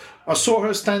love. I saw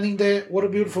her standing there, what a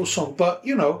beautiful song. But,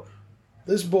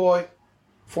 this boy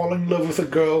falling in love with a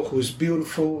girl who's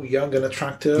beautiful, young and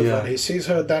attractive, and he sees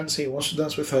her dancing, he wants to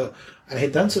dance with her, and he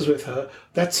dances with her.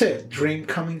 That's it, dream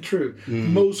coming true.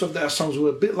 Most of their songs were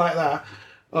a bit like that.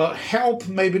 Help,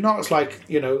 maybe not. It's like,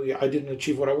 I didn't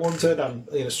achieve what I wanted. I'm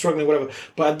struggling, whatever.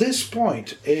 But at this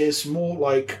point, it's more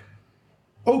like,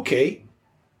 okay,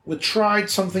 we tried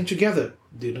something together.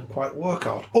 Didn't quite work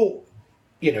out. Oh,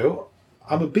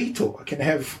 I'm a Beatle. I can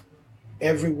have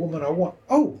every woman I want.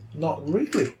 Oh, not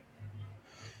really.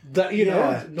 That,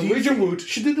 Norwegian Wood,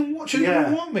 she didn't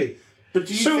want me. But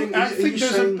do you think, I think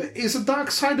there's a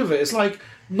dark side of it. It's like,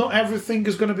 not everything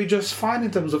is going to be just fine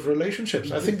in terms of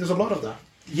relationships. I think there's a lot of that.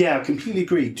 Yeah, I completely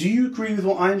agree. Do you agree with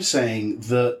what I'm saying,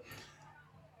 that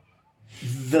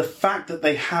the fact that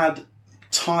they had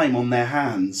time on their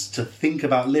hands to think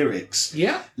about lyrics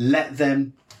let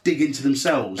them dig into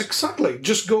themselves? Exactly.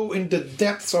 Just go in the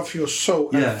depths of your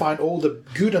soul and find all the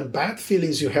good and bad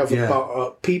feelings you have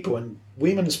about people and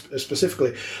women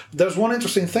specifically. There's one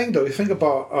interesting thing, though. You think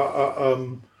about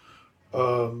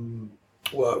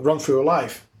Run For Your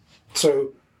Life.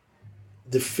 So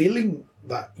the feeling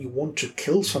that you want to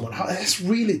kill someone, that's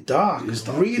really dark. It's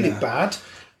really bad.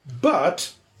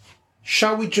 But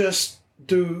shall we just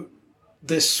do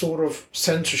this sort of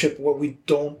censorship where we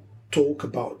don't talk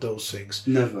about those things?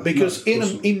 Never. Because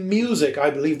in music, I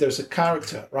believe there's a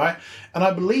character, right? And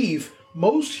I believe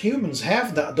most humans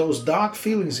have those dark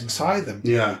feelings inside them.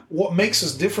 Yeah. What makes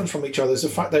us different from each other is the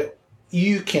fact that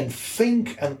you can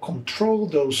think and control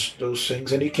those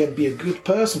things, and you can be a good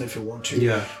person if you want to.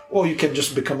 Yeah. Or you can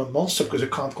just become a monster because you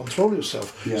can't control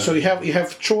yourself. Yeah. So you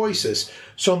have choices.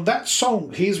 So in that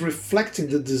song, he's reflecting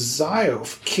the desire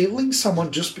of killing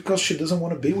someone just because she doesn't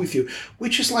want to be with you,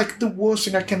 which is like the worst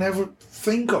thing I can ever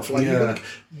think of.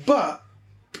 But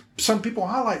some people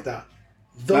are like that.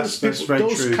 Those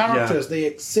characters, they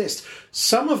exist.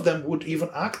 Some of them would even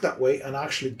act that way and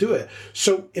actually do it.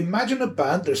 So imagine a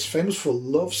band that's famous for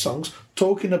love songs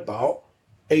talking about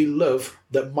a love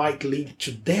that might lead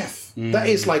to death. That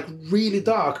is like really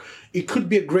dark. It could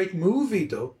be a great movie,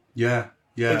 though. Yeah.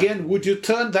 Again, would you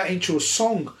turn that into a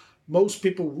song? Most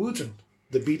people wouldn't.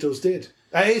 The Beatles did.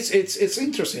 It's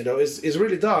interesting, though. It's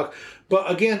really dark. But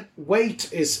again,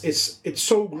 Wait it's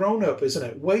so grown up, isn't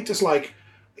it? Wait is like,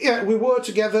 yeah, we were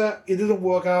together. It didn't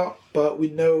work out, but we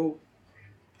know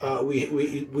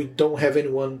we don't have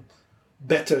anyone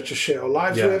better to share our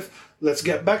lives with. Let's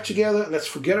get back together. Let's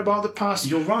forget about the past.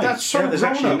 You're right. That's so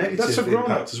grown up. That's a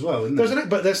grown up as well, isn't it?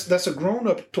 But that's a grown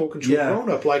up talking to a grown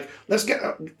up. Like, let's get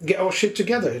our shit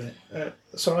together. In it.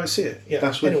 So I see it. Yeah,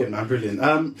 that's wicked, man.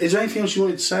 Brilliant. Is there anything else you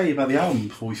wanted to say about the album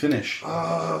before we finish?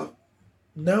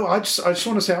 No, I just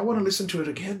want to say I want to listen to it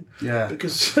again. Yeah.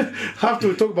 Because after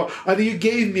we talk about, and you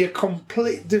gave me a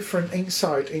complete different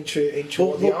insight into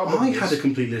what the album is. I had a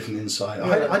completely different insight.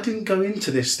 Yeah. I didn't go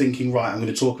into this thinking, right, I'm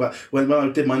going to talk about, when I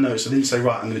did my notes, I didn't say,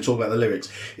 right, I'm going to talk about the lyrics.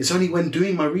 It's only when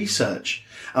doing my research,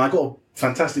 and I got a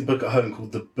fantastic book at home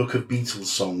called The Book of Beatles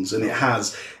Songs, and it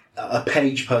has a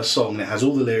page per song, and it has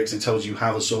all the lyrics and tells you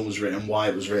how the song was written, why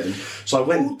it was written. So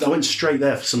I went straight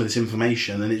there for some of this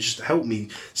information, and it just helped me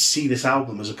see this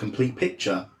album as a complete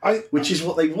picture, which is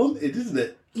what they wanted, isn't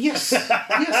it? Yes.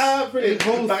 Brilliant.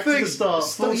 Whole back thing. To the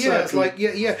start. It's like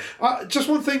just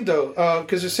one thing though,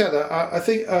 because you said that, I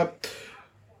think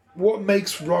what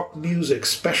makes rock music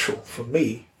special for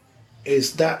me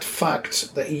is that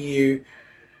fact that you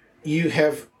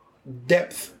have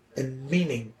depth and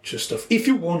meaning to stuff. If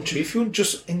you want to, if you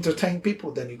just entertain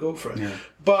people, then you go for it. Yeah.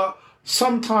 But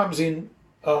sometimes in,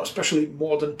 especially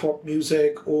modern pop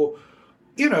music, or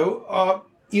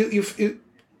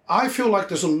I feel like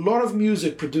there's a lot of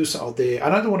music produced out there,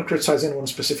 and I don't want to criticize anyone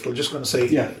specifically. I'm just going to say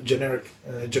generic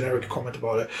comment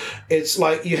about it. It's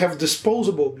like you have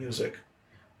disposable music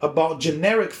about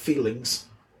generic feelings,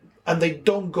 and they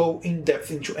don't go in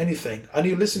depth into anything. And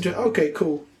you listen to it, okay,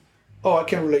 cool. Oh, I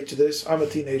can relate to this. I'm a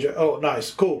teenager. Oh, nice,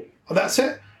 cool. And that's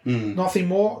it. Nothing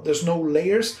more. There's no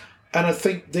layers. And I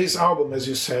think this album, as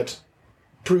you said,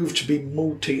 proved to be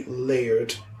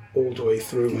multi-layered all the way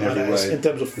through. In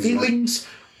terms of feelings,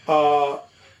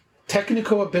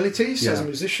 technical abilities as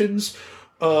musicians,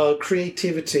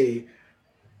 creativity,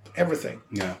 everything.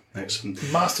 Yeah, excellent.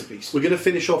 Masterpiece. We're going to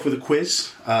finish off with a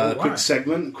quiz, quick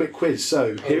segment, quick quiz.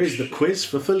 So here is the quiz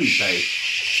for Felipe.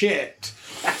 Shit.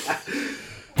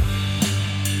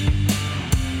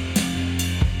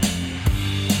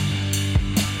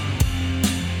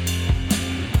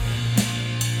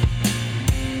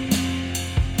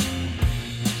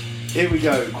 Here we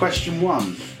go. Question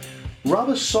 1.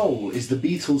 Rubber Soul is the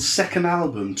Beatles' second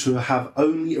album to have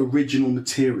only original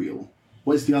material.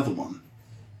 What is the other one?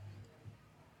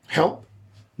 Help?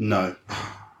 No.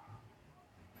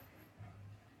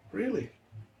 Really?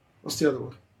 What's the other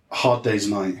one? Hard Day's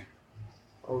Night.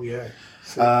 Oh, yeah.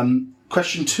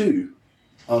 Question 2.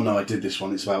 Oh, no, I did this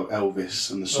one. It's about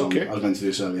Elvis and the song. Okay. I was meant to do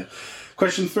this earlier.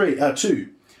 Question 2.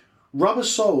 Rubber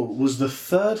Soul was the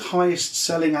third highest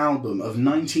selling album of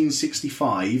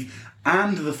 1965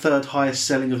 and the third highest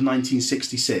selling of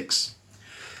 1966.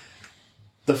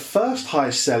 The first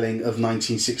highest selling of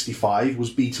 1965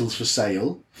 was Beatles for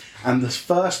Sale, and the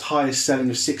first highest selling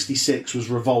of 66 was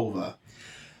Revolver.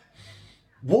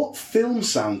 What film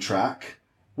soundtrack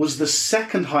was the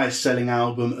second highest selling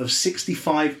album of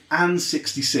 65 and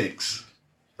 66?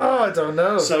 Oh, I don't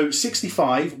know. So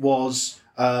 65 was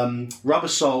Rubber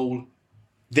Soul,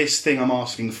 This Thing I'm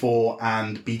Asking For,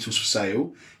 and Beatles for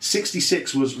Sale.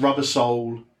 66 was Rubber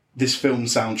Soul, This Film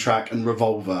Soundtrack, and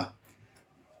Revolver.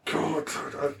 God,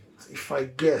 if I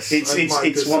guess...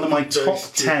 It's one of my top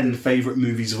 10 favourite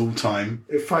movies of all time.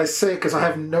 If I say, because I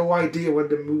have no idea when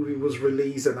the movie was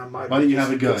released, and I might Why don't you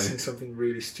have a go? guessing something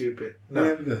really stupid. No,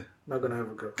 have a go. not going to have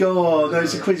a go. Go on, no,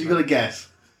 it's a quiz, you've got to guess.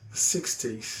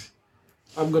 60s.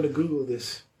 I'm going to Google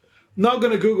this. Not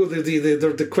going to Google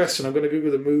the question. I'm going to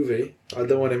Google the movie. I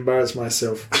don't want to embarrass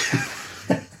myself.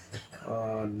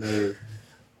 Oh, no.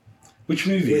 Which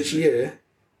movie? Which year?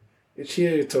 Which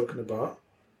year are you talking about?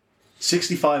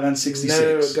 65 and 66.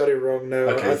 No, I got it wrong. No,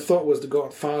 Okay. I thought it was The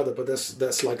Godfather, but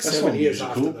that's like 7 years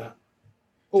musical. after that.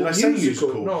 Oh, Did I say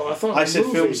musical? No, I thought I said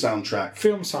movie. film soundtrack.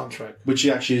 Film soundtrack. Which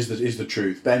actually is the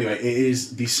truth. But anyway, it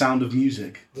is The Sound of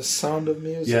Music. The Sound of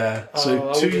Music. Yeah.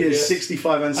 So 2 years,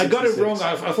 65 and 66. I got it wrong.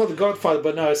 I thought The Godfather,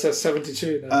 but no, it says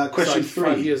 72. No, Question it's like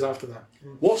 3. 5 years after that.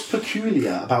 What's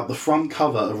peculiar about the front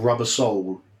cover of Rubber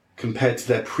Soul compared to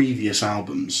their previous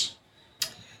albums?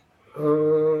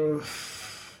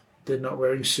 They're not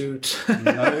wearing suits. No,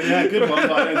 yeah, good one,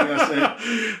 but I don't think that's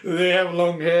it. They have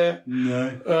long hair.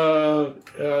 No.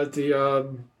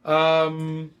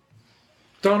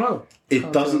 Don't know.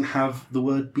 It doesn't have the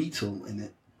word Beatle in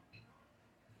it.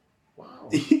 Wow.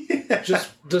 Yeah.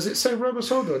 Just does it say Rubber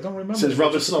Soul? I don't remember. It says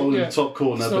Rubber Soul in the top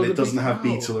corner, So but it doesn't have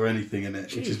wow. Beatle or anything in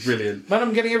it, which is Jeez. brilliant. Man,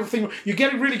 I'm getting everything. You're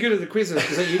getting really good at the quizzes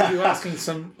because you're asking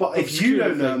some. But if you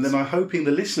don't know, things. then I'm hoping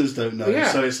the listeners don't know. Yeah.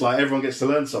 So it's like everyone gets to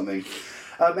learn something.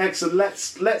 Excellent.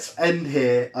 Let's end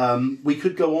here. We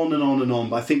could go on and on and on,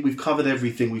 but I think we've covered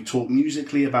everything. We've talked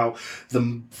musically about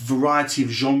the variety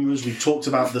of genres. We've talked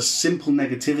about the simple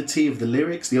negativity of the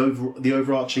lyrics, the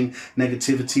overarching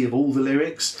negativity of all the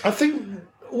lyrics. I think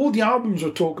all the albums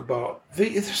we talk about,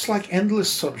 it's like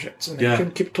endless subjects, and Yeah. you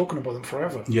can keep talking about them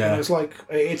forever. Yeah. And it's like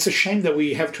it's a shame that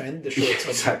we have to end the show. at some point.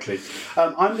 Exactly.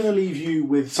 I'm going to leave you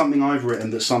with something I've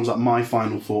written that sums up my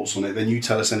final thoughts on it. Then you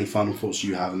tell us any final thoughts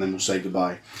you have, and then we'll say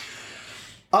goodbye.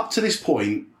 Up to this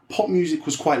point, pop music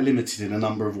was quite limited in a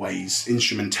number of ways.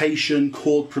 Instrumentation,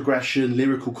 chord progression,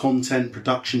 lyrical content,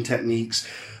 production techniques.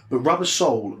 But Rubber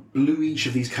Soul blew each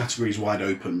of these categories wide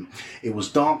open. It was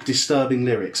dark, disturbing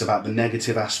lyrics about the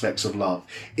negative aspects of love,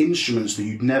 instruments that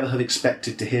you'd never have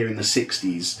expected to hear in the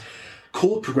 60s,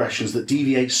 chord progressions that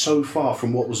deviate so far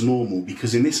from what was normal,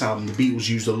 because in this album the Beatles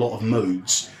used a lot of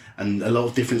modes and a lot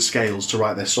of different scales to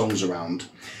write their songs around.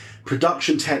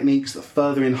 Production techniques that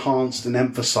further enhanced and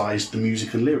emphasised the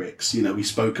music and lyrics. You know, we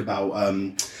spoke about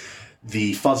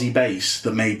the fuzzy bass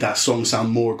that made that song sound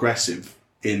more aggressive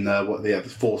in the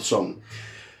fourth song.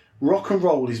 Rock and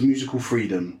roll is musical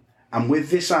freedom, and with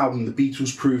this album the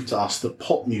Beatles proved to us that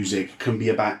pop music can be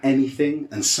about anything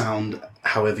and sound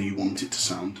however you want it to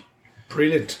sound.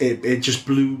 Brilliant. It just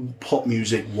blew pop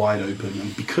music wide open,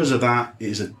 and because of that it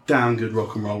is a damn good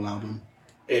rock and roll album.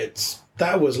 It's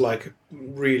That was like a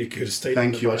really good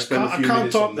statement. Thank you. I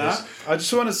can't top that. I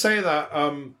just want to say that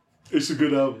it's a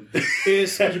good album.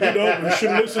 It's a good album. You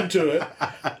should listen to it.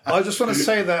 I just want to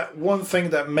say that one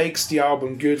thing that makes the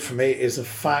album good for me is the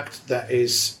fact that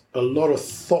is a lot of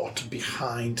thought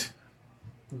behind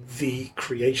the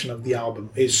creation of the album.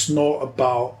 It's not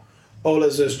about, oh,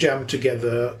 let's just jam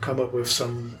together, come up with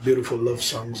some beautiful love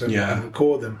songs and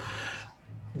record them.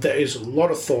 There is a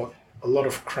lot of thought, a lot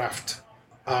of craft,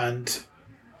 and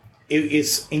it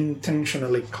is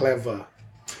intentionally clever.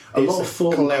 A lot of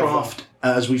thought and craft,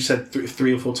 as we've said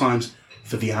 3 or 4 times,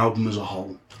 for the album as a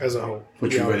whole. As a whole.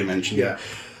 Which we've already mentioned, yeah.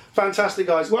 Fantastic,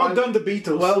 guys. Well done, the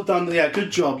Beatles. Well done. Yeah, good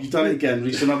job. You've done it again.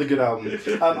 It's another good album.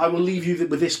 I will leave you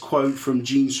with this quote from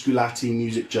Gene Sculati,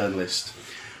 music journalist.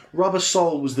 Rubber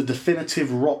Soul was the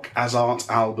definitive rock as art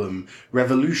album,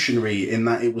 revolutionary in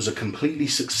that it was a completely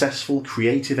successful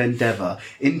creative endeavour,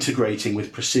 integrating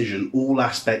with precision all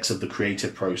aspects of the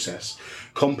creative process.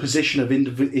 Composition of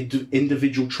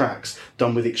individual tracks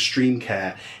done with extreme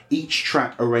care, each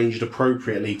track arranged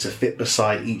appropriately to fit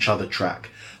beside each other track.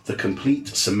 The complete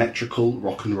symmetrical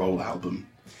rock and roll album.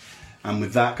 And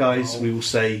with that, guys, we will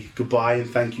say goodbye and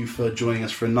thank you for joining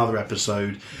us for another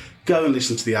episode. Go and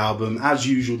listen to the album. As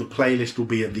usual, the playlist will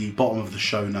be at the bottom of the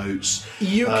show notes.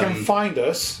 You can find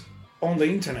us on the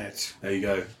internet. There you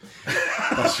go.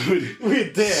 That's good.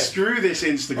 We're there. Screw this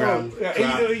Instagram.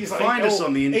 Find us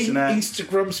on the internet.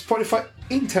 Instagram, Spotify,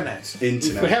 internet.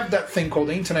 If we have that thing called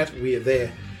the internet, we're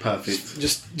there. Perfect.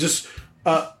 Just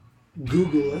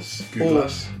Google us. Google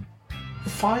us.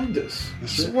 Find us.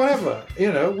 Whatever.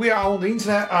 We are on the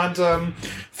internet, and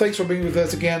thanks for being with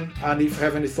us again. And if you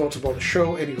have any thoughts about the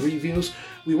show, any reviews,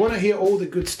 we want to hear all the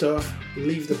good stuff.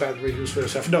 Leave the bad reviews for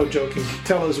yourself. No, joking.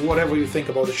 Tell us whatever you think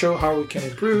about the show, how we can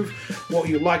improve, what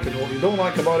you like and what you don't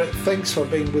like about it. Thanks for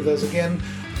being with us again,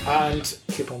 and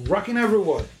keep on rocking,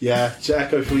 everyone. Yeah, to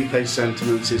echo Felipe's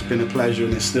sentiments, it's been a pleasure,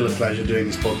 and it's still a pleasure doing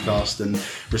this podcast and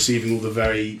receiving all the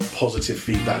very positive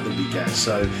feedback that we get.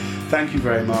 So thank you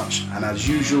very much, and as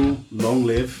usual, long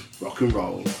live rock and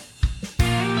roll.